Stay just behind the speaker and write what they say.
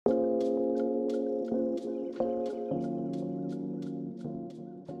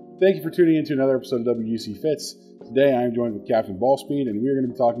Thank you for tuning in to another episode of WGC Fits. Today I am joined with Captain Ballspeed, and we are going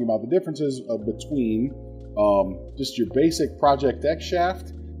to be talking about the differences between just your basic Project X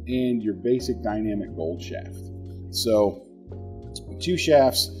shaft and your basic Dynamic Gold shaft. So, two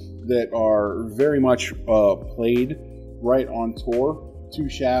shafts that are very much played right on tour. Two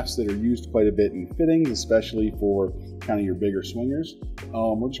shafts that are used quite a bit in fittings, especially for kind of your bigger swingers.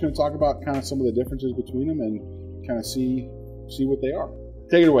 We're just going to talk about kind of some of the differences between them and kind of see what they are.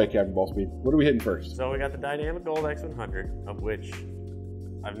 Take it away, Captain Ballspeed. What are we hitting first? So we got the Dynamic Gold X100, of which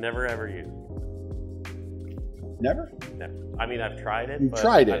I've never ever used. Never? Never. I mean, I've tried it. You've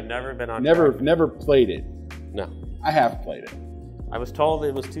tried it. I've never been on. Never played it. No. I have played it. I was told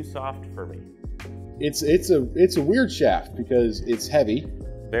it was too soft for me. It's a weird shaft because it's heavy.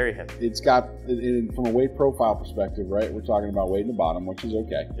 Very heavy. It's got, from a weight profile perspective, right? We're talking about weight in the bottom, which is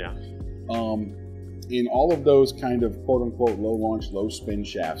okay. Yeah. In all of those kind of quote-unquote low-launch, low-spin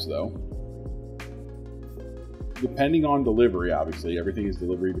shafts, though, depending on delivery, obviously, everything is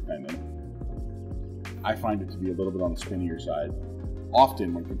delivery dependent, I find it to be a little bit on the spinnier side,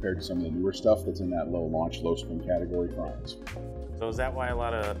 often when compared to some of the newer stuff that's in that low-launch, low-spin category for irons. So is that why a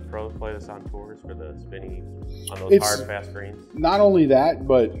lot of pros play this on tours for the spinny, on those hard, fast greens? Not only that,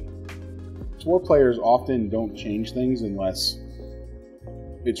 but tour players often don't change things unless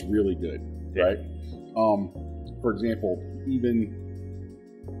it's really good, right? For example, even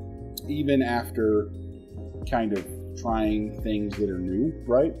after kind of trying things that are new,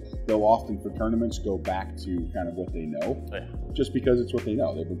 right? They'll often for tournaments go back to kind of what they know, just because it's what they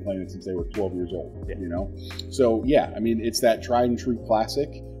know. They've been playing it since they were 12 years old, you know? So yeah, I mean, it's that tried and true classic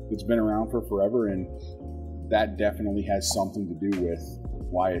that's been around for forever, and that definitely has something to do with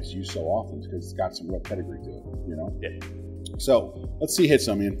why it's used so often, because it's got some real pedigree to it, you know? Yeah. So let's see hit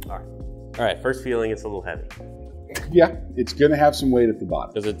some, Ian. All right, first feeling, it's a little heavy. Yeah, it's going to have some weight at the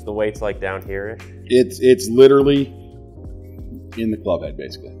bottom. Because the weight's like down here-ish? It's literally in the club head,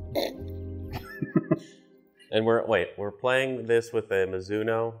 basically. And we're playing this with a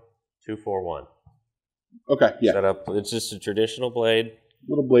Mizuno 241. Okay, yeah. Set up, it's just a traditional blade.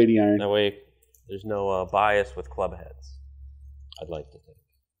 Little bladey iron. That way, there's no bias with club heads, I'd like to think.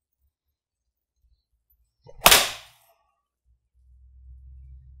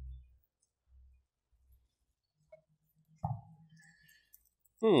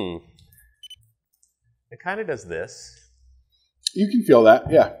 It kind of does this. You can feel that,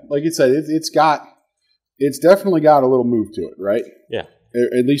 yeah. Like you said, it's definitely got a little move to it, right? Yeah.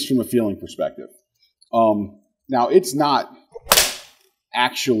 At least from a feeling perspective. Now, it's not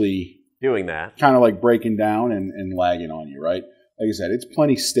actually doing that. Kind of like breaking down and lagging on you, right? Like I said, it's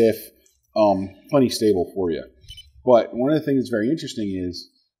plenty stiff, plenty stable for you. But one of the things that's very interesting is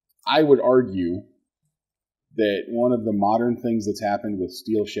I would argue that one of the modern things that's happened with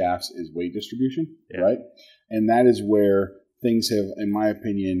steel shafts is weight distribution, right? And that is where things have, in my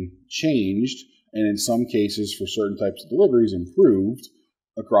opinion, changed, and in some cases, for certain types of deliveries, improved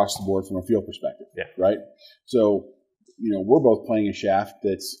across the board from a feel perspective, right? So, we're both playing a shaft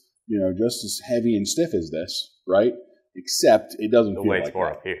that's, just as heavy and stiff as this, right? Except it doesn't feel like that.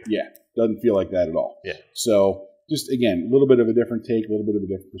 Up here. Yeah, doesn't feel like that at all. Yeah. So, just, again, a little bit of a different take, a little bit of a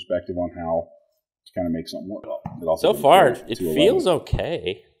different perspective on how to kind of make something work. So far, it feels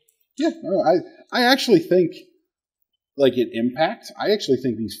okay. Yeah, I actually think, like at impact, I actually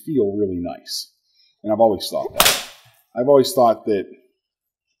think these feel really nice. And I've always thought that. I've always thought that,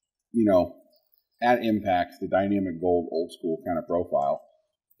 at impact, the Dynamic Gold old school kind of profile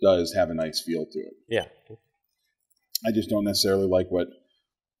does have a nice feel to it. Yeah. I just don't necessarily like what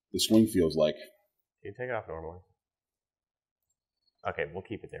the swing feels like. Can you take it off normally? Okay, we'll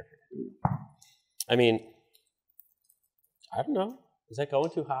keep it there for you. I mean, I don't know. Is that going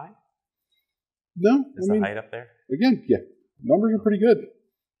too high? No. Is the height up there? Again, yeah. Numbers are pretty good.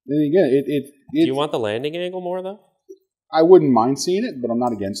 And again, do you want the landing angle more, though? I wouldn't mind seeing it, but I'm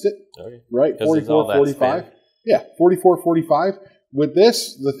not against it. Okay. Right? 44, 45. Yeah, 44, 45. With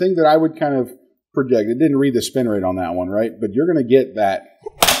this, the thing that I would kind of project, it didn't read the spin rate on that one, right? But you're going to get that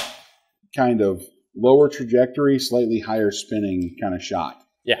kind of lower trajectory, slightly higher spinning kind of shot.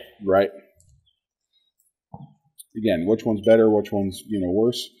 Yeah. Right? Again, which one's better, which one's,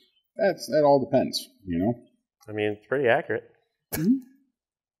 worse? That all depends, I mean, it's pretty accurate. Mm-hmm.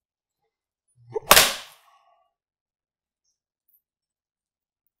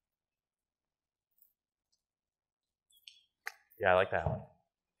 Yeah, I like that one.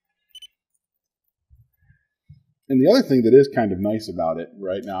 And the other thing that is kind of nice about it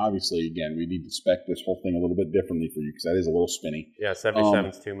right now, obviously, again, we need to spec this whole thing a little bit differently for you because that is a little spinny. Yeah,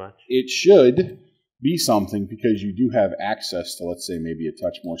 77's too much. It should be something, because you do have access to, let's say, maybe a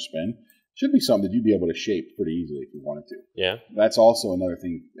touch more spin, should be something that you'd be able to shape pretty easily if you wanted to. Yeah. That's also another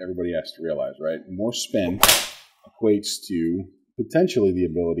thing everybody has to realize, right? More spin equates to potentially the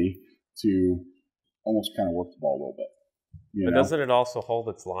ability to almost kind of work the ball a little bit. But doesn't it also hold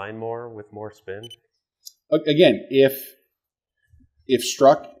its line more with more spin? Again, if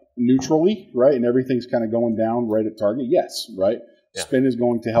struck neutrally, right, and everything's kind of going down right at target, yes, right? Yeah. Spin is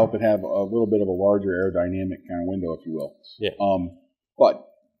going to help it have a little bit of a larger aerodynamic kind of window, if you will. Yeah. But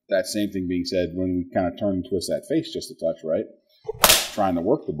that same thing being said, when we kind of turn and twist that face just a touch, right, trying to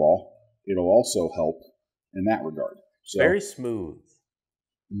work the ball, it'll also help in that regard. So, very smooth.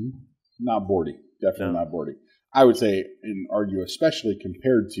 Not boardy. Definitely not boardy. I would say and argue especially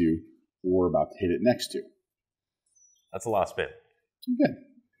compared to what we're about to hit it next to. That's a lot of spin. Again,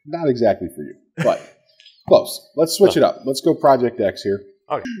 not exactly for you, but close. Let's switch it up. Let's go Project X here.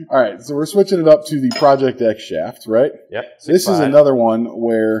 Okay. All right, so we're switching it up to the Project X shaft, right? Yep. This is another one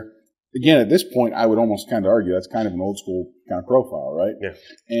where, again, at this point, I would almost kind of argue that's kind of an old school kind of profile, right? Yeah.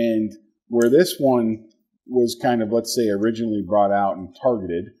 And where this one was kind of, let's say, originally brought out and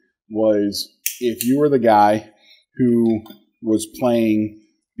targeted was if you were the guy who was playing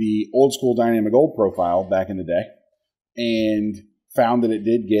the old school Dynamic Gold profile back in the day and found that it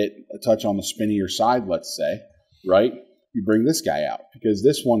did get a touch on the spinnier side, let's say, right? You bring this guy out because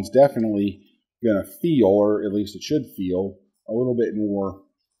this one's definitely going to feel, or at least it should feel, a little bit more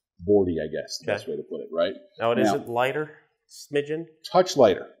boardy, I guess, the best way to put it, right? Now, is it lighter, smidgen? Touch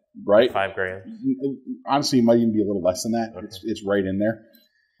lighter, right? 5 grams. Honestly, it might even be a little less than that. Okay. It's right in there.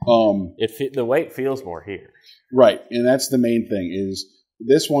 The weight feels more here. Right, and that's the main thing is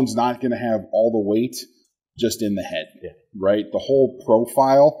this one's not going to have all the weight just in the head, right? The whole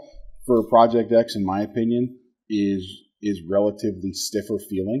profile for Project X, in my opinion, is relatively stiffer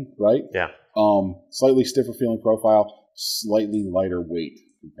feeling, right? Yeah. Slightly stiffer feeling profile, slightly lighter weight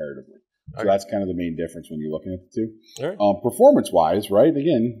comparatively. So that's kind of the main difference when you're looking at the two. All right. Performance-wise, right,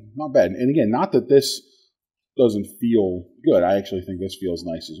 again, not bad. And again, not that this doesn't feel good. I actually think this feels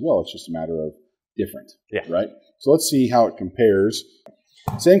nice as well. It's just a matter of different, right? So let's see how it compares.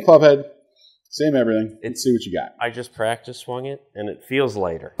 Same club head, same everything. Let's see what you got. I just practice swung it, and it feels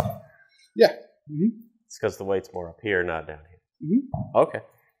lighter. Yeah. It's because the weight's more up here, not down here. Okay.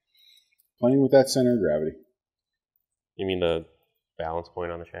 Playing with that center of gravity. You mean the balance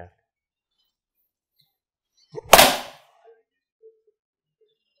point on the shaft?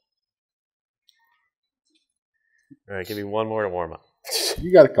 All right, give me one more to warm up.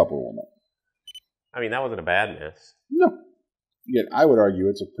 You got a couple to warm up. I mean, that wasn't a bad miss. No. Again, I would argue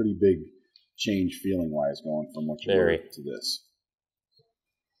it's a pretty big change feeling-wise going from what you were to this.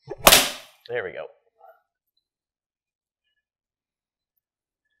 There we go.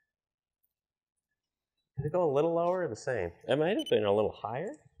 Did it go a little lower or the same? It might have been a little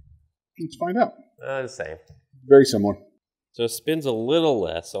higher. Let's find out. The same. Very similar. So it spins a little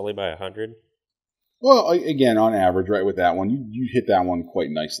less, only by 100. Well, again, on average, right, with that one, you hit that one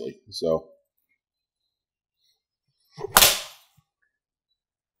quite nicely. So,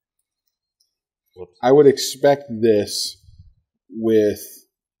 whoops. I would expect this with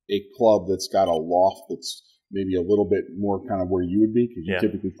a club that's got a loft that's maybe a little bit more kind of where you would be, because you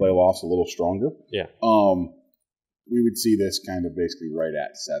typically play lofts a little stronger. Yeah. We would see this kind of basically right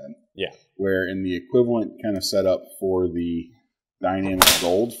at 7. Yeah. Where in the equivalent kind of setup for the Dynamic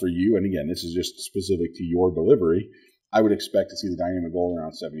Gold for you, and again, this is just specific to your delivery, I would expect to see the Dynamic Gold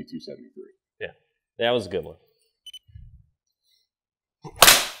around 72, 73. Yeah. That was a good one.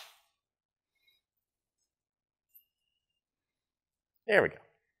 There we go.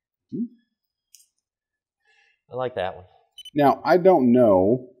 I like that one. Now, I don't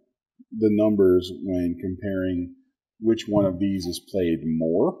know the numbers when comparing which one of these is played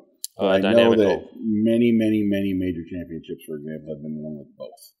more. But I know that many, many, many major championships, for example, have been won with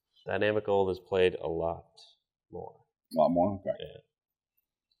both. Dynamic Gold has played a lot more. A lot more? Okay.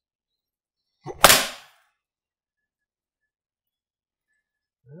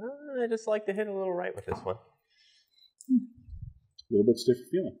 Yeah. I just like to hit a little right with this one. A little bit stiffer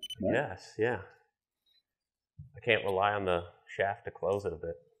feeling, right? Yes, yeah. I can't rely on the shaft to close it a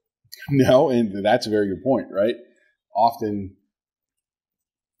bit. No, and that's a very good point, right? Often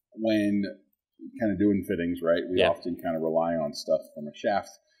when kind of doing fittings, right, we often kind of rely on stuff from a shaft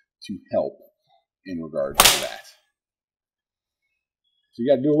to help in regards to that. So you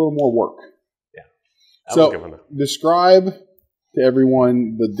got to do a little more work. Yeah. So describe to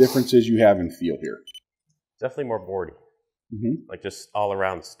everyone the differences you have in feel here. Definitely more boardy. Like just all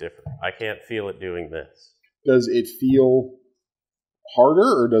around stiffer. I can't feel it doing this. Does it feel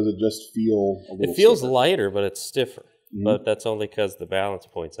harder, or does it just feel a little It feels stiffer? lighter, but it's stiffer. Mhm. But that's only because the balance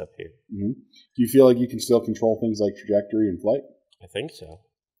point's up here. Mm-hmm. Do you feel like you can still control things like trajectory and flight? I think so.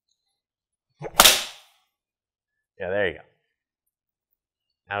 Yeah, there you go.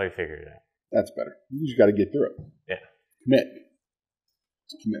 Now we figured it out. That's better. You just got to get through it. Yeah. Commit.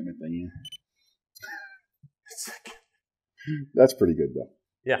 It's a commitment thing, yeah. That's pretty good, though.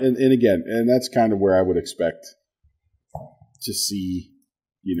 Yeah. And again, and that's kind of where I would expect to see,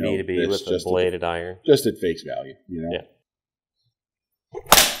 Me to be with a bladed iron. Just at face value, Yeah.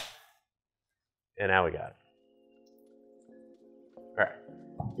 And now we got it. All right.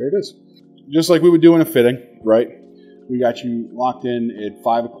 There it is. Just like we would do in a fitting, right? We got you locked in at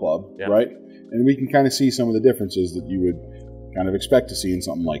 5 of club, Yeah. right? And we can kind of see some of the differences that you would kind of expect to see in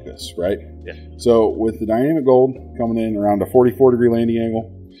something like this, right? Yeah. So with the Dynamic Gold coming in around a 44-degree landing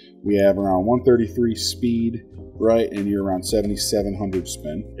angle, we have around 133 speed, right? And you're around 7,700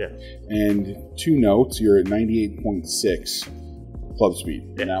 spin. Yeah. And 2 notes, you're at 98.6 club speed.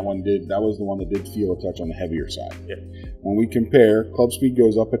 Yeah. And that was the one that did feel a touch on the heavier side. Yeah. When we compare, club speed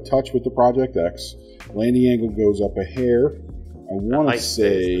goes up a touch with the Project X, landing angle goes up a hair. I want to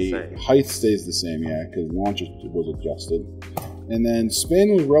say height stays the same, yeah, because launch was adjusted. And then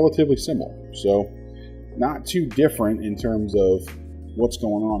spin was relatively similar. So not too different in terms of what's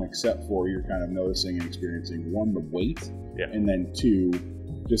going on, except for you're kind of noticing and experiencing, 1, the weight, Yeah. and then 2,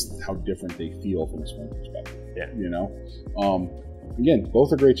 just how different they feel from a spin perspective. Yeah. Again,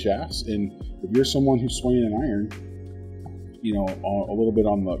 both are great shafts, and if you're someone who's swinging an iron, a little bit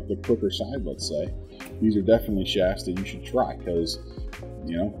on the quicker side, let's say, these are definitely shafts that you should try, because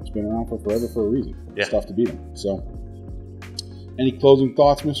it's been around for forever for a reason. Yeah. It's tough to beat them. So, any closing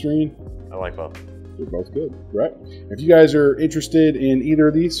thoughts, Mr. Ian? I like both. They're both good, right? If you guys are interested in either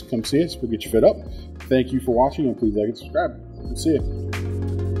of these, come see us. We'll get you fit up. Thank you for watching, and please like and subscribe. We'll see you.